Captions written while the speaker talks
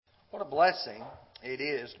What a blessing it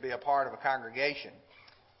is to be a part of a congregation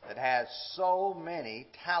that has so many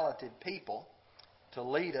talented people to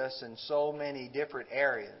lead us in so many different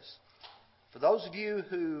areas. For those of you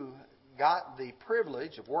who got the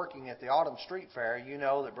privilege of working at the Autumn Street Fair, you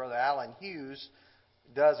know that Brother Alan Hughes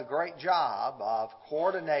does a great job of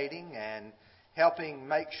coordinating and helping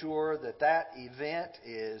make sure that that event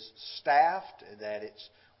is staffed, that it's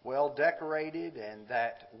well decorated, and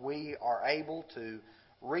that we are able to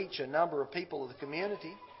reach a number of people of the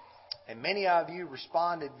community. And many of you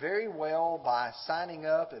responded very well by signing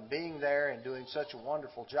up and being there and doing such a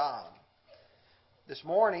wonderful job. This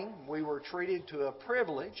morning, we were treated to a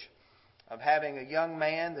privilege of having a young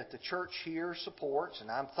man that the church here supports,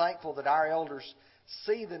 and I'm thankful that our elders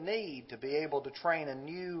see the need to be able to train a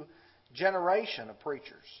new generation of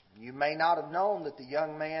preachers. You may not have known that the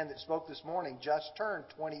young man that spoke this morning just turned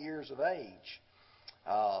 20 years of age.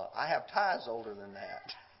 I have ties older than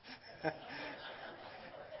that.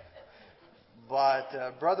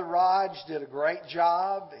 But Brother Raj did a great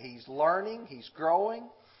job. He's learning. He's growing.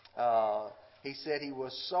 He said he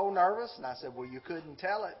was so nervous, and I said, well, you couldn't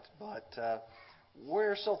tell it. But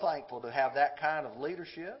we're so thankful to have that kind of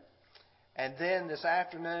leadership. And then this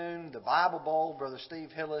afternoon, the Bible Bowl, Brother Steve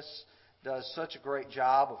Hillis does such a great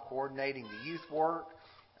job of coordinating the youth work.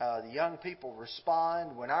 The young people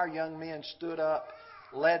respond. When our young men stood up,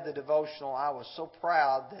 led the devotional, I was so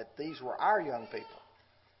proud that these were our young people,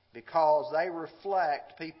 because they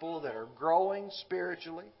reflect people that are growing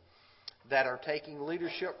spiritually, that are taking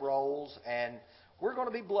leadership roles, and we're going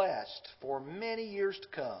to be blessed for many years to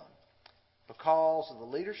come because of the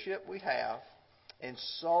leadership we have in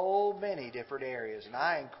so many different areas. And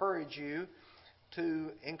I encourage you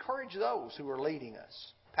to encourage those who are leading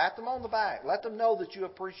us. Pat them on the back. Let them know that you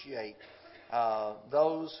appreciate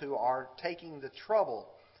those who are taking the trouble,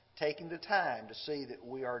 taking the time to see that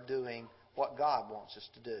we are doing what God wants us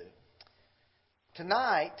to do.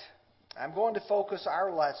 Tonight, I'm going to focus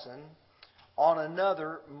our lesson on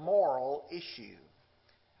another moral issue.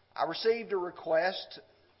 I received a request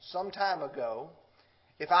some time ago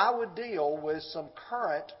if I would deal with some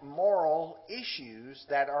current moral issues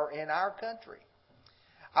that are in our country.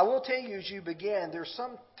 I will tell you as you begin, there's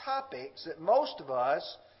some topics that most of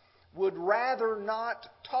us would rather not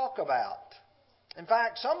talk about. In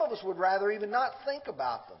fact, some of us would rather even not think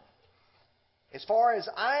about them. As far as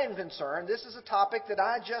I am concerned, this is a topic that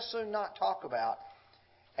I just soon not talk about.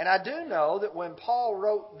 And I do know that when Paul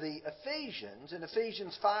wrote the Ephesians, in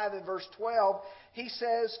Ephesians 5 and verse 12, he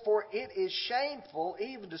says, "For it is shameful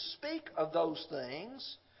even to speak of those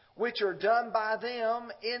things which are done by them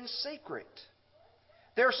in secret."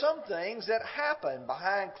 There are some things that happen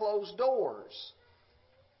behind closed doors.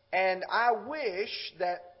 And I wish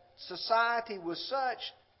that society was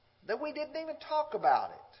such that we didn't even talk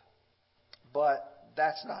about it. But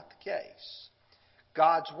that's not the case.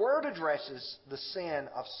 God's Word addresses the sin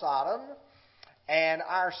of Sodom, and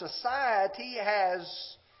our society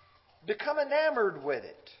has become enamored with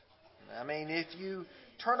it. I mean, if you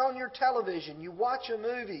turn on your television, you watch a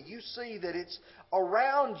movie, you see that it's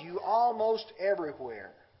around you almost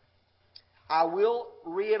everywhere. I will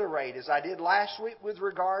reiterate, as I did last week with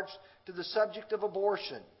regards to the subject of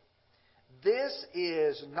abortion, this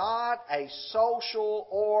is not a social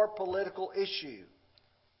or political issue.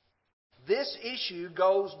 This issue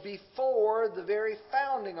goes before the very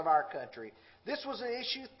founding of our country. This was an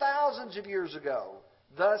issue thousands of years ago.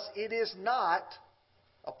 Thus, it is not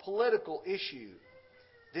a political issue.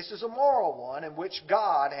 This is a moral one in which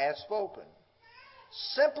God has spoken.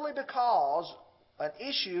 Simply because an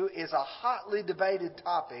issue is a hotly debated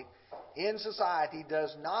topic in society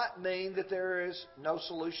does not mean that there is no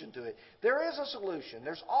solution to it. There is a solution.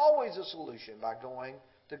 There's always a solution by going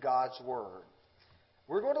to God's Word.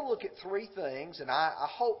 We're going to look at three things, and I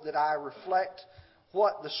hope that I reflect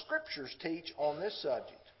what the Scriptures teach on this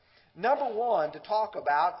subject. Number one, to talk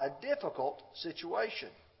about a difficult situation.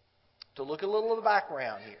 To look a little at the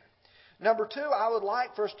background here. Number two, I would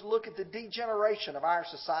like for us to look at the degeneration of our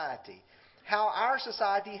society. How our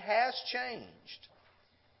society has changed.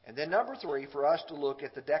 And then number three, for us to look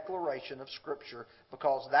at the declaration of Scripture,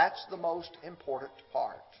 because that's the most important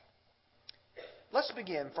part. Let's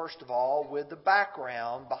begin, first of all, with the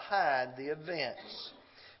background behind the events.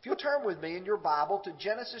 If you'll turn with me in your Bible to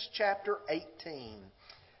Genesis chapter 18.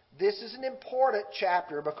 This is an important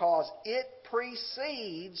chapter because it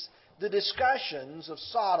precedes the discussions of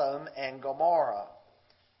Sodom and Gomorrah.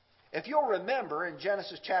 If you'll remember in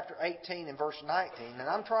Genesis chapter 18 and verse 19, and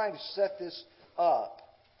I'm trying to set this up,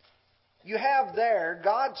 you have there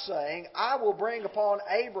God saying, "I will bring upon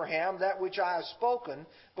Abraham that which I have spoken,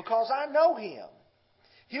 because I know him."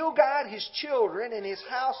 He'll guide His children and His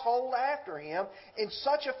household after Him in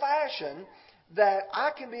such a fashion that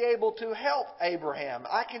I can be able to help Abraham.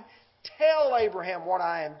 I can tell Abraham what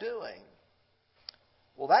I am doing.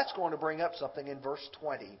 Well, that's going to bring up something in verse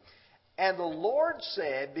 20. And the Lord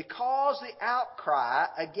said, because the outcry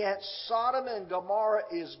against Sodom and Gomorrah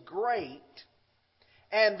is great,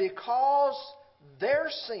 and because their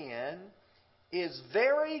sin is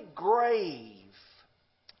very grave.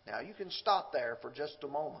 Now, you can stop there for just a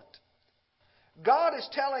moment. God is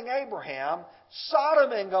telling Abraham,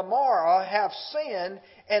 Sodom and Gomorrah have sinned,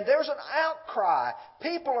 and there's an outcry.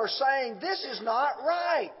 People are saying, this is not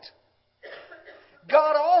right.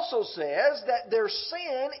 God also says that their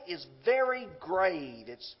sin is very grave.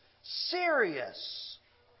 It's serious.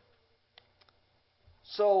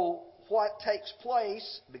 So, what takes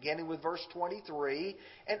place, beginning with verse 23,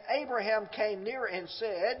 and Abraham came near and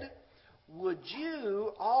said, would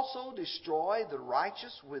you also destroy the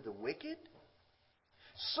righteous with the wicked?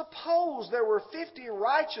 Suppose there were 50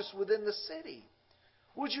 righteous within the city.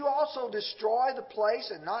 Would you also destroy the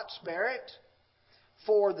place and not spare it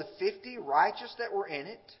for the 50 righteous that were in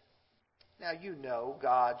it? Now you know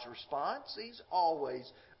God's response. He's always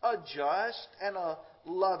a just and a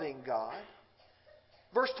loving God.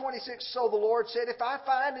 Verse 26, so the Lord said, if I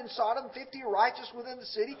find in Sodom 50 righteous within the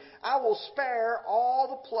city, I will spare all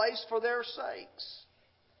the place for their sakes.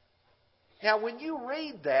 Now when you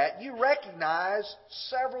read that, you recognize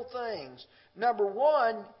several things. Number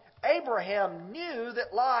one, Abraham knew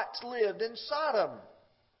that Lot lived in Sodom.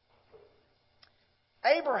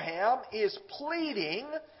 Abraham is pleading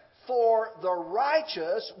for the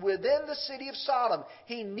righteous within the city of Sodom.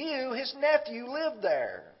 He knew his nephew lived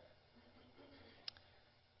there.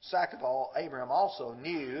 Second of all, Abraham also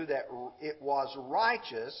knew that it was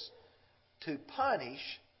righteous to punish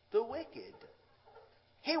the wicked.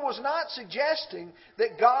 He was not suggesting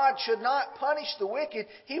that God should not punish the wicked.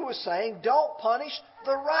 He was saying, don't punish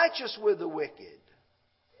the righteous with the wicked.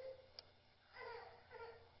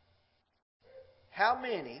 How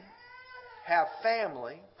many have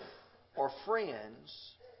family or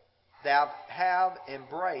friends that have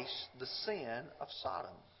embraced the sin of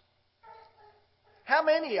Sodom? How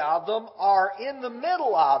many of them are in the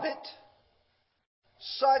middle of it,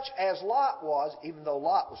 such as Lot was, even though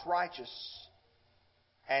Lot was righteous?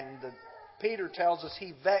 And Peter tells us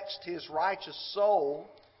he vexed his righteous soul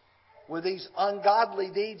with these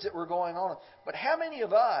ungodly deeds that were going on. But how many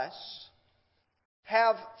of us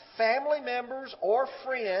have family members or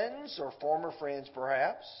friends, or former friends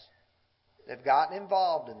perhaps, that have gotten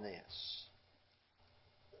involved in this?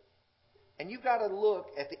 And you've got to look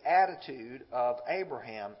at the attitude of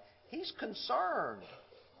Abraham. He's concerned.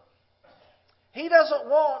 He doesn't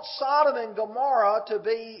want Sodom and Gomorrah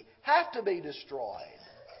to have to be destroyed.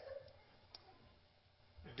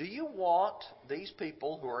 Do you want these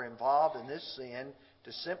people who are involved in this sin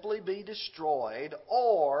to simply be destroyed,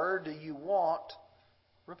 or do you want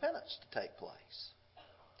repentance to take place?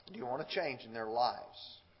 Do you want a change in their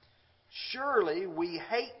lives? Surely we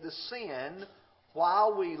hate the sin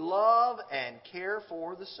while we love and care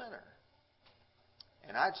for the sinner.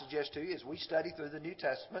 And I'd suggest to you, as we study through the New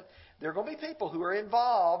Testament, there are going to be people who are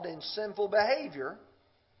involved in sinful behavior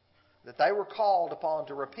that they were called upon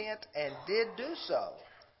to repent and did do so.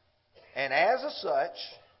 And as such,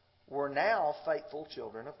 were now faithful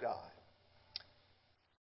children of God.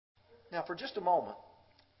 Now, for just a moment,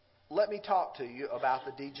 let me talk to you about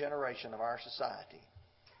the degeneration of our society.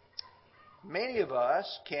 Many of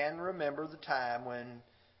us can remember the time when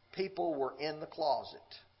people were in the closet.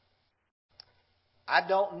 I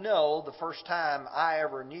don't know the first time I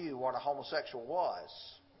ever knew what a homosexual was,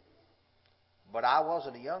 but I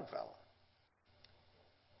wasn't a young fellow.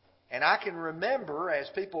 And I can remember as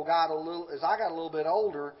I got a little bit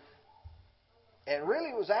older, and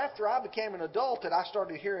really it was after I became an adult that I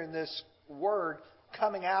started hearing this word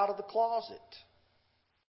coming out of the closet.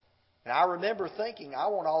 And I remember thinking, I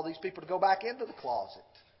want all these people to go back into the closet.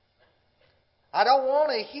 I don't want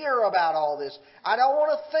to hear about all this. I don't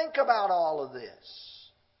want to think about all of this.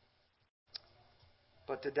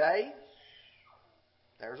 But today,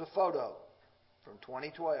 there's a photo from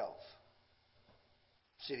 2012.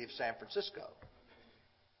 City of San Francisco.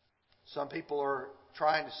 Some people are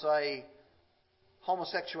trying to say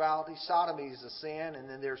homosexuality, sodomy is a sin, and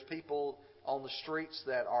then there's people on the streets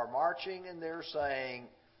that are marching and they're saying,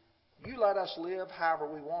 you let us live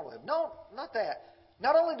however we want to live. No, not that.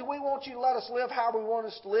 Not only do we want you to let us live however we want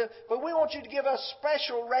us to live, but we want you to give us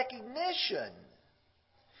special recognition.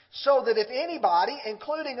 So that if anybody,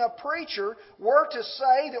 including a preacher, were to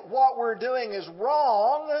say that what we're doing is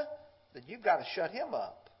wrong, then you've got to shut him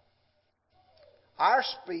up. Our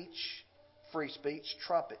speech, free speech,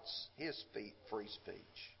 trumpets his free speech.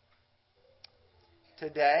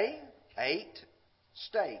 Today, 8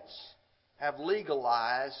 states have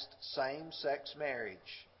legalized same-sex marriage.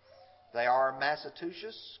 They are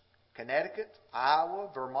Massachusetts, Connecticut,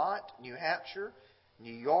 Iowa, Vermont, New Hampshire,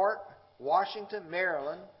 New York, Washington,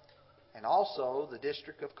 Maryland, and also the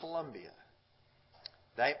District of Columbia.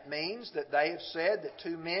 That means that they have said that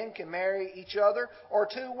 2 men can marry each other or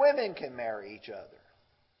 2 women can marry each other.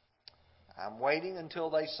 I'm waiting until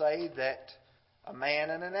they say that a man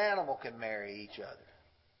and an animal can marry each other.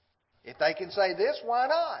 If they can say this, why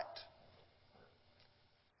not?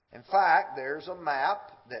 In fact, there's a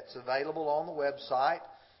map that's available on the website.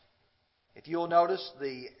 If you'll notice,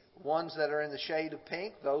 the ones that are in the shade of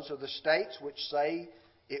pink, those are the states which say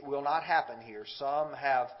it will not happen here. Some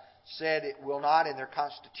have said it will not in their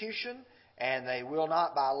constitution, and they will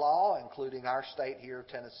not by law, including our state here,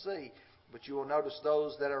 Tennessee. But you will notice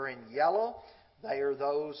those that are in yellow, they are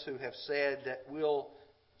those who have said that we'll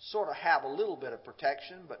sort of have a little bit of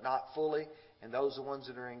protection, but not fully. And those are the ones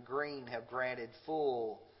that are in green have granted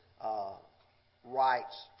full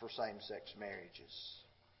rights for same-sex marriages.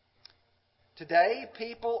 Today,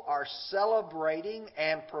 people are celebrating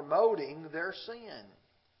and promoting their sin.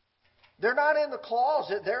 They're not in the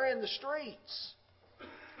closet, they're in the streets.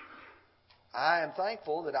 I am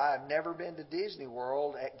thankful that I have never been to Disney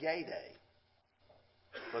World at Gay Day.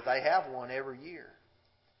 But they have one every year.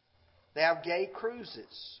 They have gay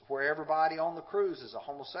cruises where everybody on the cruise is a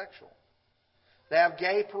homosexual. They have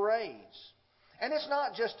gay parades. And it's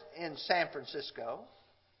not just in San Francisco.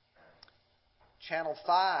 Channel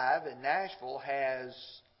 5 in Nashville has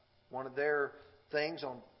one of their things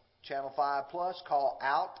on Channel 5 Plus called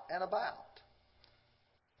Out and About.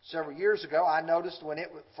 Several years ago, I noticed when it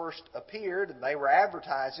first appeared and they were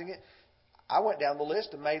advertising it, I went down the list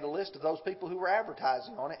and made a list of those people who were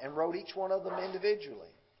advertising on it and wrote each one of them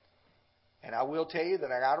individually. And I will tell you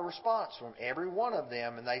that I got a response from every one of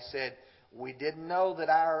them, and they said, "We didn't know that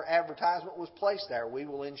our advertisement was placed there. We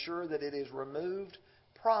will ensure that it is removed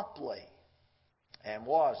promptly." And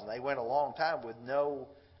was. And they went a long time with no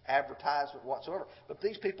advertisement whatsoever. But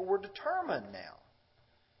these people were determined now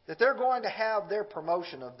that they're going to have their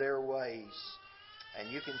promotion of their ways. And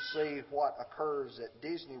you can see what occurs at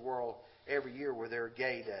Disney World every year with their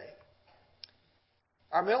gay day.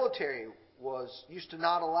 Our military used to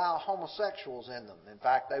not allow homosexuals in them. In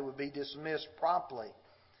fact, they would be dismissed promptly.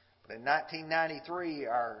 But in 1993,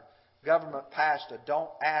 our government passed a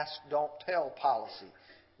don't ask, don't tell policy.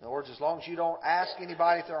 In other words, as long as you don't ask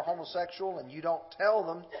anybody if they're homosexual and you don't tell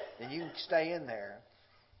them, then you can stay in there.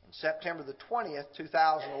 On September the 20th,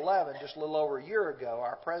 2011, just a little over a year ago,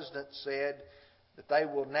 our president said that they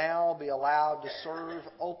will now be allowed to serve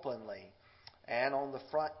openly. And on the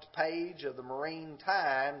front page of the Marine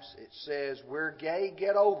Times, it says, "We're gay,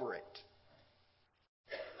 get over it."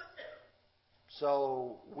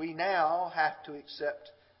 So we now have to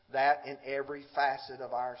accept that in every facet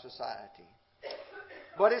of our society.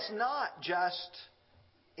 But it's not just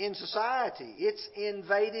in society. It's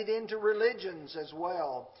invaded into religions as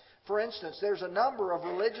well. For instance, there's a number of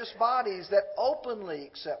religious bodies that openly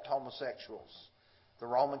accept homosexuals. The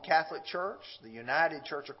Roman Catholic Church, the United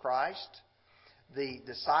Church of Christ, the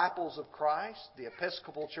Disciples of Christ, the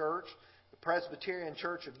Episcopal Church, the Presbyterian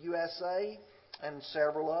Church of USA, and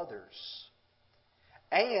several others.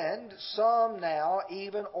 And some now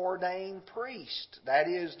even ordain priests. That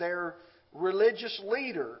is, they're religious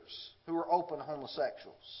leaders who are open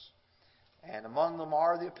homosexuals. And among them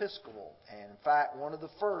are the Episcopal. And in fact, one of the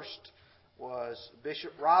first was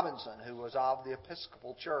Bishop Robinson, who was of the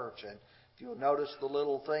Episcopal Church. And if you'll notice the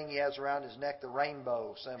little thing he has around his neck, the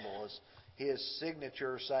rainbow symbol, is his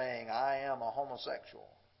signature saying, "I am a homosexual."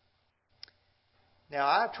 Now,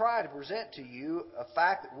 I've tried to present to you a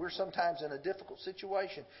fact that we're sometimes in a difficult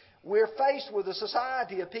situation. We're faced with a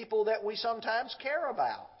society of people that we sometimes care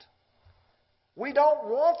about. We don't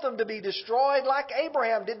want them to be destroyed like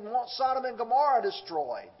Abraham didn't want Sodom and Gomorrah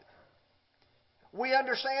destroyed. We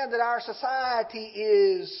understand that our society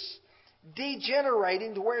is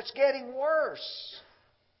degenerating to where it's getting worse.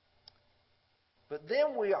 But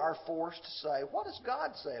then we are forced to say, what does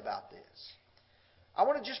God say about this? I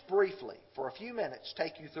want to just briefly, for a few minutes,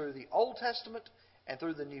 take you through the Old Testament and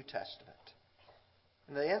through the New Testament.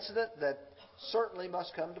 And the incident that certainly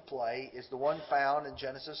must come to play is the one found in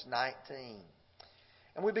Genesis 19.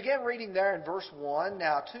 And we begin reading there in verse 1.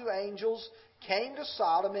 "Now 2 angels came to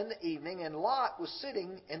Sodom in the evening, and Lot was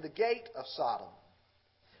sitting in the gate of Sodom.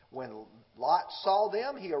 When Lot saw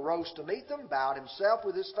them, he arose to meet them, bowed himself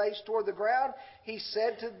with his face toward the ground. He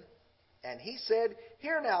said to And he said,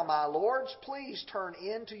 Here now, my lords, please turn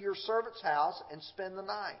into your servant's house and spend the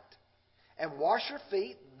night. And wash your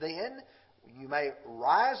feet, then you may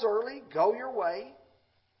rise early, go your way.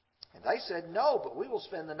 And they said, No, but we will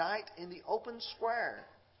spend the night in the open square.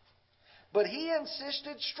 But he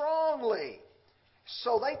insisted strongly.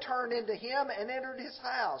 So they turned into him and entered his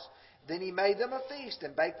house. Then he made them a feast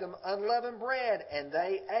and baked them unleavened bread, and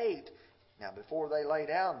they ate. Now before they lay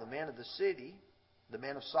down, the men of the city, the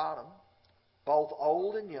men of Sodom, both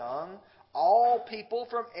old and young, all people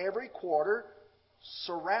from every quarter,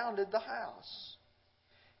 surrounded the house.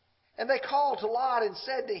 And they called to Lot and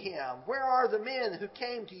said to him, Where are the men who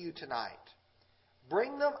came to you tonight?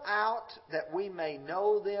 Bring them out that we may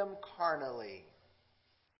know them carnally.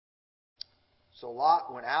 So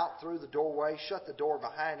Lot went out through the doorway, shut the door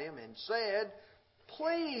behind him, and said,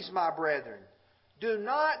 Please, my brethren, do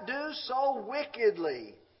not do so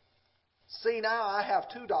wickedly. See now, I have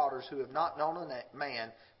 2 daughters who have not known a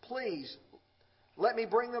man. Please, let me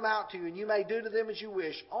bring them out to you, and you may do to them as you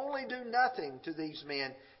wish. Only do nothing to these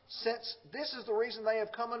men, since this is the reason they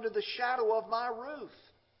have come under the shadow of my roof.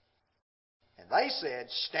 And they said,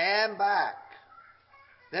 Stand back.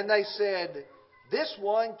 Then they said, This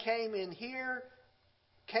one came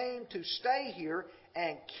to stay here,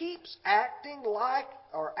 and keeps acting like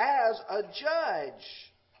or as a judge.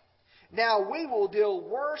 Now we will deal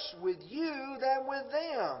worse with you than with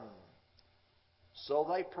them. So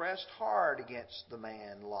they pressed hard against the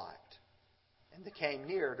man Lot, and they came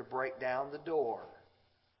near to break down the door.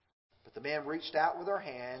 But the men reached out with their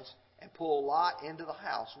hands and pulled Lot into the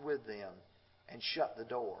house with them and shut the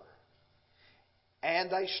door.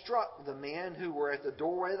 And they struck the men who were at the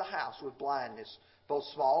doorway of the house with blindness, both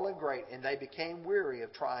small and great, and they became weary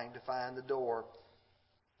of trying to find the door.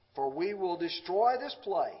 For we will destroy this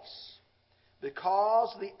place,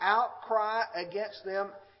 because the outcry against them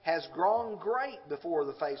has grown great before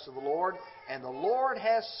the face of the Lord, and the Lord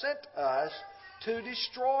has sent us to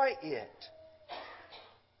destroy it.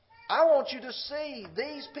 I want you to see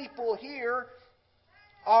these people here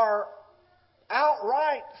are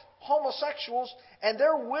outright homosexuals, and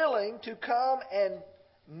they're willing to come and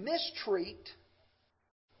mistreat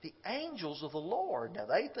the angels of the Lord. Now,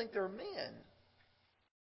 they think they're men.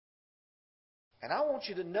 And I want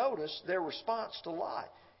you to notice their response to Lot.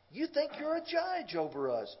 You think you're a judge over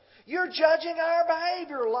us. You're judging our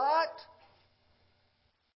behavior, Lot.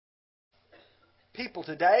 People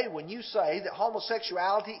today, when you say that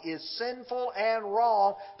homosexuality is sinful and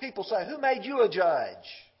wrong, people say, Who made you a judge?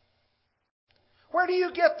 Where do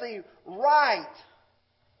you get the right?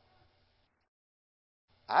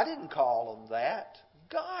 I didn't call them that.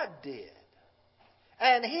 God did.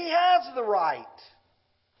 And He has the right.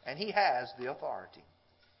 And He has the authority.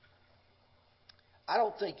 I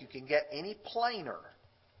don't think you can get any plainer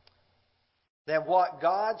than what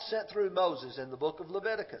God sent through Moses in the book of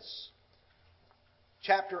Leviticus.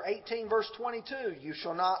 Chapter 18, verse 22, You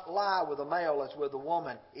shall not lie with a male as with a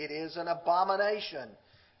woman. It is an abomination.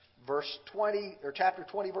 Chapter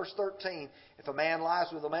 20, verse 13, If a man lies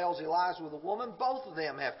with a male as he lies with a woman, both of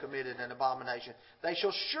them have committed an abomination. They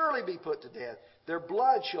shall surely be put to death. Their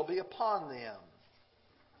blood shall be upon them.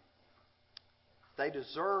 They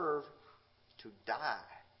deserve to die.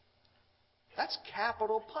 That's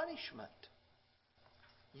capital punishment.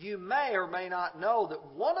 You may or may not know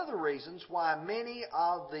that one of the reasons why many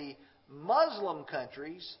of the Muslim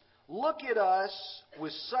countries look at us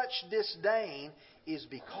with such disdain is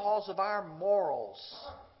because of our morals.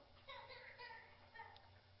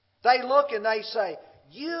 They look and they say,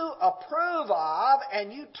 You approve of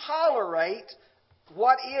and you tolerate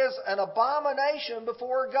what is an abomination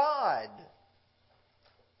before God.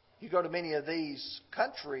 You go to many of these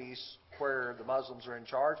countries where the Muslims are in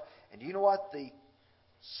charge, and do you know what the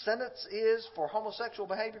sentence is for homosexual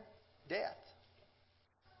behavior? Death.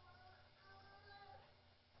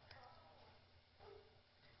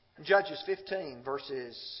 In Judges 19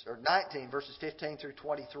 verses 15 through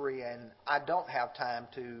 23, and I don't have time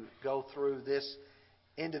to go through this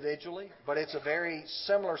individually, but it's a very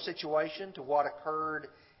similar situation to what occurred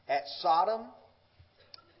at Sodom.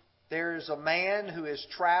 There's a man who is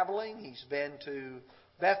traveling. He's been to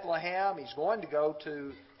Bethlehem. He's going to go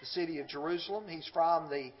to the city of Jerusalem. He's from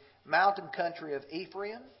the mountain country of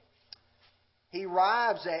Ephraim. He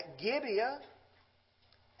arrives at Gibeah,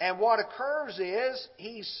 and what occurs is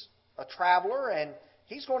he's a traveler, and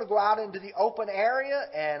he's going to go out into the open area,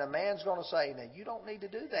 and a man's going to say, Now, you don't need to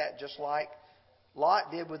do that, just like Lot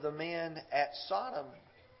did with the men at Sodom.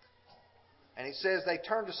 And he says they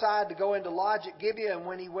turned aside to go into lodge at Gibeah, and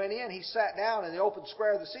when he went in, he sat down in the open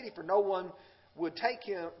square of the city, for no one would take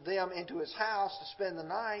them into his house to spend the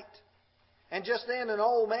night. And just then an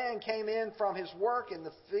old man came in from his work in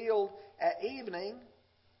the field at evening,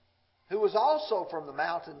 who was also from the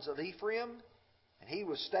mountains of Ephraim, and he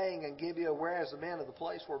was staying in Gibeah, whereas the men of the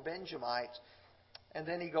place were Benjamites. And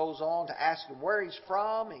then he goes on to ask him where he's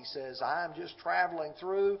from. He says, I'm just traveling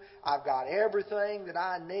through. I've got everything that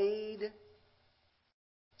I need.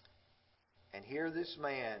 And here this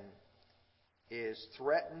man is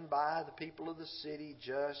threatened by the people of the city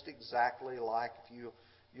just exactly like, if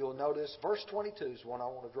you'll notice, verse 22 is one I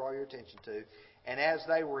want to draw your attention to. And as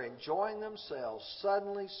they were enjoying themselves,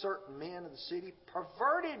 suddenly certain men of the city,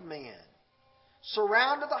 perverted men,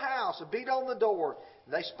 surrounded the house and beat on the door.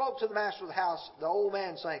 And they spoke to the master of the house, the old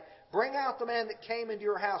man, saying, bring out the man that came into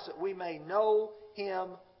your house, that we may know him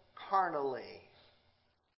carnally.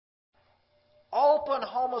 Open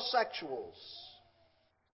homosexuals.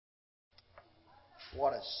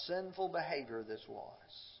 What a sinful behavior this was.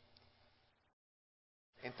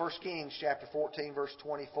 In 1 Kings chapter 14, verse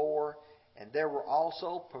 24, and there were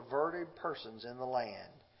also perverted persons in the land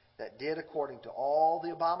that did according to all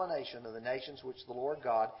the abomination of the nations which the Lord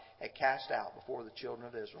God had cast out before the children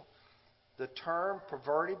of Israel. The term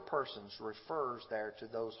perverted persons refers there to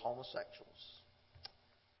those homosexuals.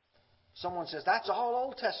 Someone says, that's all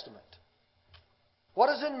Old Testament. What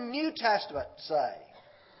does the New Testament say?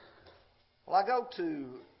 Well, I go to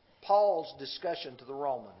Paul's discussion to the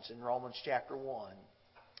Romans in Romans chapter 1.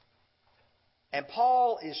 And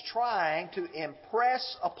Paul is trying to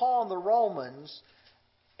impress upon the Romans,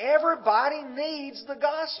 everybody needs the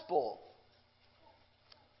gospel.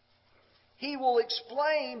 He will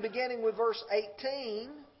explain, beginning with verse 18,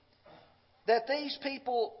 that these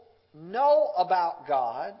people know about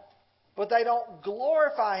God, but they don't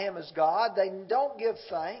glorify Him as God. They don't give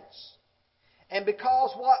thanks. And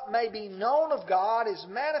because what may be known of God is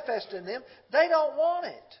manifest in them, they don't want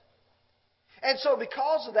it. And so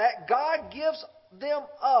because of that, God gives them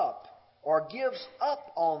up, or gives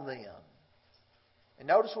up on them. And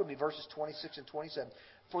notice with me verses 26 and 27.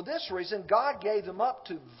 For this reason, God gave them up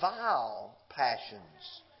to vile passions.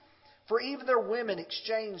 For even their women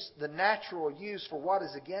exchanged the natural use for what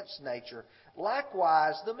is against nature.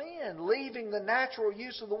 Likewise, the men, leaving the natural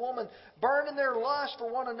use of the woman, burn in their lust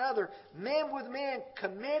for one another, men with men,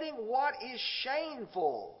 committing what is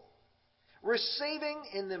shameful, receiving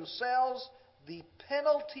in themselves the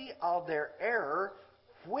penalty of their error,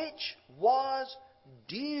 which was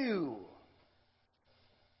due.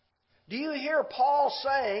 Do you hear Paul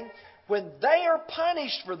saying, when they are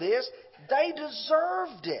punished for this, they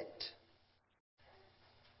deserved it?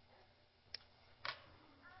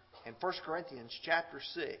 In 1 Corinthians chapter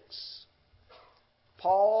 6,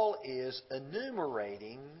 Paul is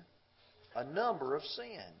enumerating a number of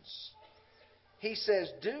sins. He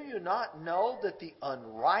says, do you not know that the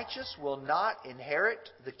unrighteous will not inherit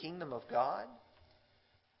the kingdom of God?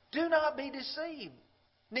 Do not be deceived.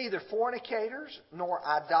 Neither fornicators, nor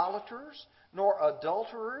idolaters, nor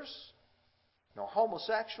adulterers, nor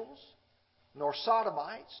homosexuals, nor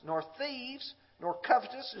sodomites, nor thieves, nor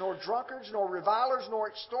covetous, nor drunkards, nor revilers, nor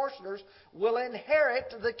extortioners will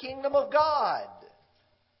inherit the kingdom of God.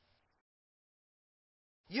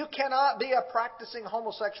 You cannot be a practicing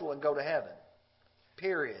homosexual and go to heaven.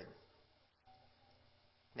 Period.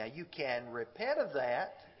 Now you can repent of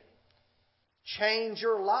that, change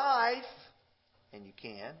your life, and you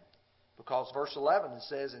can. Because verse 11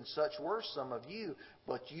 says, and such were some of you,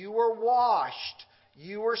 but you were washed,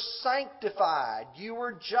 you were sanctified, you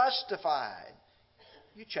were justified.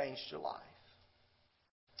 You changed your life.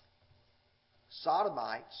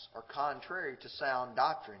 Sodomites are contrary to sound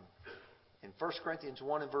doctrine. In 1 Corinthians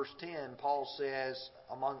 1 and verse 10, Paul says,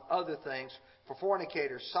 among other things, for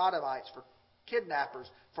fornicators, sodomites, for kidnappers,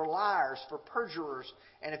 for liars, for perjurers,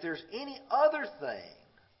 and if there's any other thing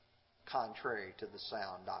contrary to the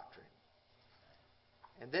sound doctrine.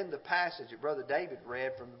 And then the passage that Brother David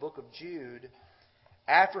read from the book of Jude,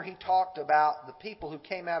 after he talked about the people who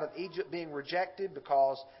came out of Egypt being rejected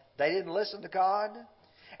because they didn't listen to God,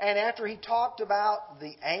 and after he talked about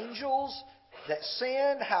the angels that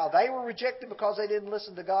sinned, how they were rejected because they didn't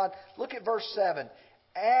listen to God. Look at verse 7.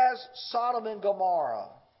 As Sodom and Gomorrah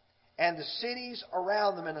and the cities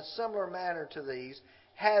around them in a similar manner to these,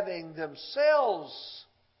 having themselves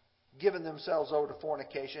given themselves over to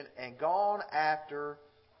fornication and gone after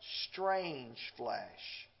strange flesh,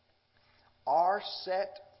 are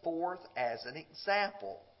set forth as an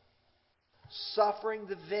example, suffering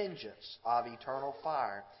the vengeance of eternal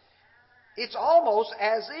fire. It's almost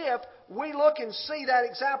as if we look and see that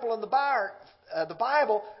example in the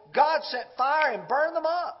Bible. God sent fire and burned them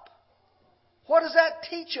up. What does that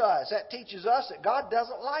teach us? That teaches us that God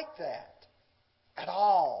doesn't like that at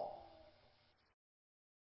all.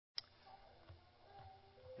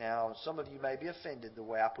 Now, some of you may be offended the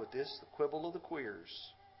way I put this, the quibble of the queers.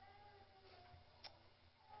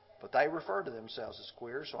 But they refer to themselves as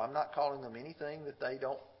queers, so I'm not calling them anything that they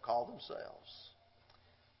don't call themselves.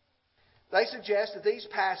 They suggest that these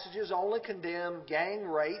passages only condemn gang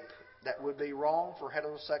rape that would be wrong for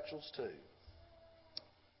heterosexuals too.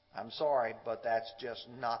 I'm sorry, but that's just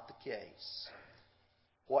not the case.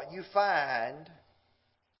 What you find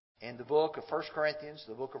in the book of 1 Corinthians,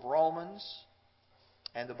 the book of Romans,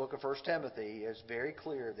 and the book of 1 Timothy is very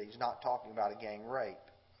clear that he's not talking about a gang rape.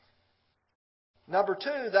 Number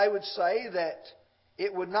two, they would say that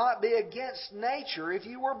it would not be against nature if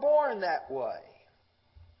you were born that way.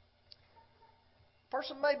 A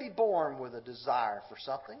person may be born with a desire for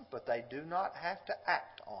something, but they do not have to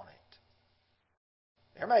act on it.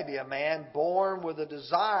 There may be a man born with a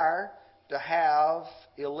desire to have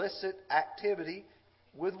illicit activity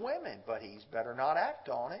with women, but he's better not act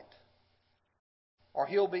on it, or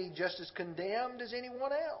he'll be just as condemned as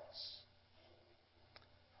anyone else.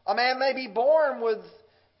 A man may be born with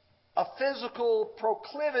a physical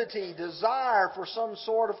proclivity, desire for some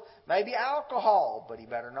sort of maybe alcohol, but he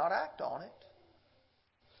better not act on it.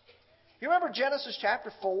 You remember Genesis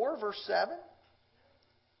chapter 4, verse 7?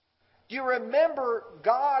 Do you remember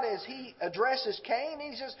God as He addresses Cain?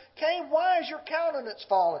 He says, Cain, why is your countenance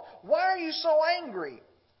fallen? Why are you so angry?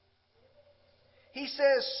 He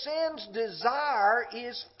says, sin's desire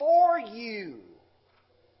is for you,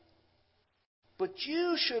 but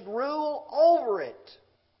you should rule over it.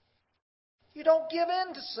 You don't give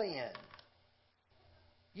in to sin.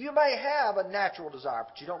 You may have a natural desire,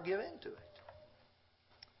 but you don't give in to it.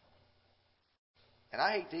 And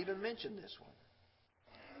I hate to even mention this one.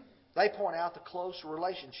 They point out the close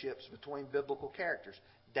relationships between biblical characters,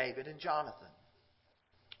 David and Jonathan,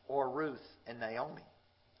 or Ruth and Naomi.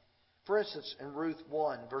 For instance, in Ruth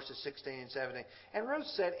 1, verses 16 and 17, and Ruth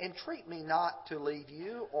said, entreat me not to leave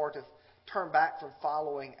you or to turn back from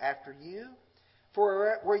following after you.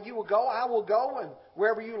 For where you will go, I will go, and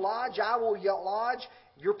wherever you lodge, I will lodge.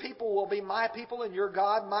 Your people will be my people, and your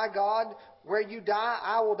God, my God. Where you die,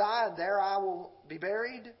 I will die, and there I will be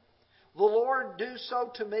buried. The Lord do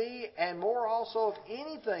so to me, and more also, if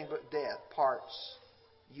anything but death parts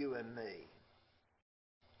you and me.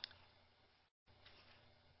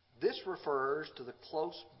 This refers to the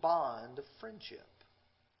close bond of friendship,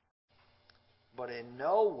 but in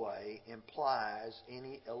no way implies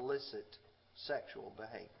any illicit sexual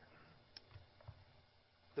behavior.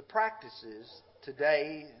 The practices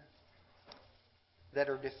today that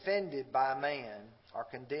are defended by man are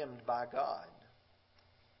condemned by God.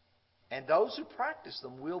 And those who practice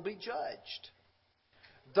them will be judged.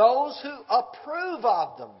 Those who approve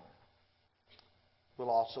of them will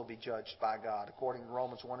also be judged by God, according to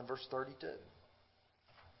Romans 1 and verse 32.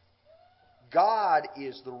 God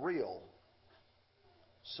is the real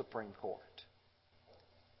Supreme Court.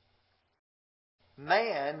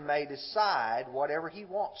 Man may decide whatever he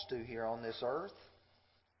wants to here on this earth,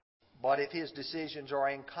 but if his decisions are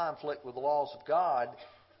in conflict with the laws of God,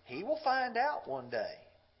 he will find out one day.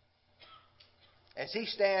 As he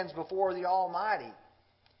stands before the Almighty,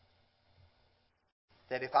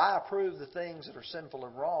 that if I approve the things that are sinful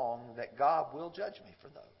and wrong, that God will judge me for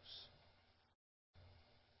those.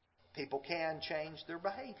 People can change their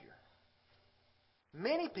behavior.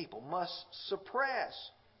 Many people must suppress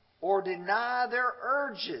or deny their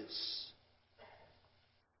urges.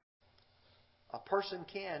 A person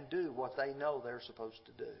can do what they know they're supposed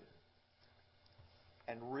to do.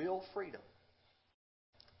 And real freedom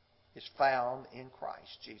is found in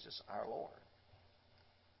Christ Jesus our Lord.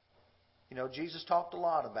 You know, Jesus talked a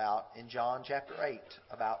lot about, in John chapter 8,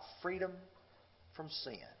 about freedom from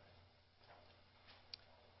sin.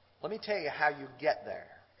 Let me tell you how you get there.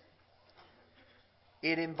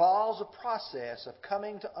 It involves a process of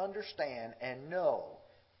coming to understand and know.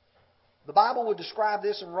 The Bible would describe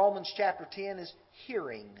this in Romans chapter 10 as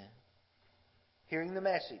hearing. Hearing the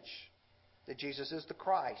message that Jesus is the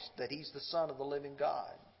Christ, that He's the Son of the living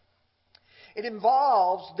God. It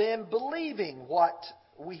involves then believing what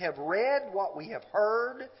we have read, what we have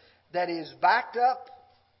heard, that is backed up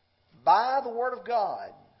by the Word of God.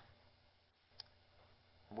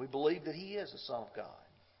 We believe that He is the Son of God.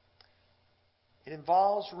 It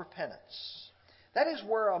involves repentance. That is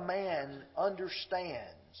where a man understands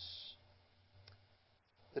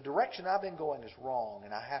the direction I've been going is wrong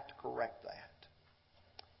and I have to correct that.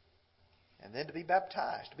 And then to be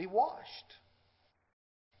baptized, to be washed.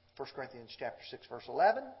 1 Corinthians chapter 6, verse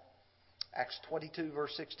 11. Acts 22,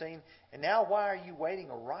 verse 16. And now why are you waiting?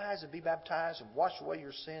 Arise and be baptized and wash away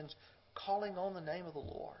your sins, calling on the name of the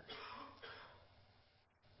Lord.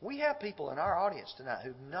 We have people in our audience tonight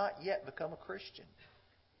who've not yet become a Christian.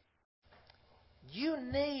 You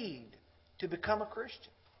need to become a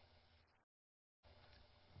Christian.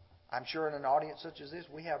 I'm sure in an audience such as this,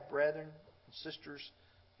 we have brethren and sisters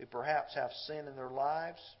who perhaps have sin in their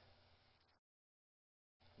lives.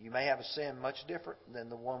 You may have a sin much different than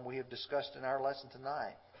the one we have discussed in our lesson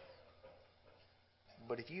tonight.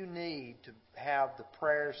 But if you need to have the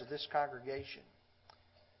prayers of this congregation,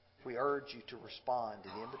 we urge you to respond to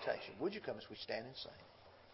the invitation. Would you come as we stand and sing?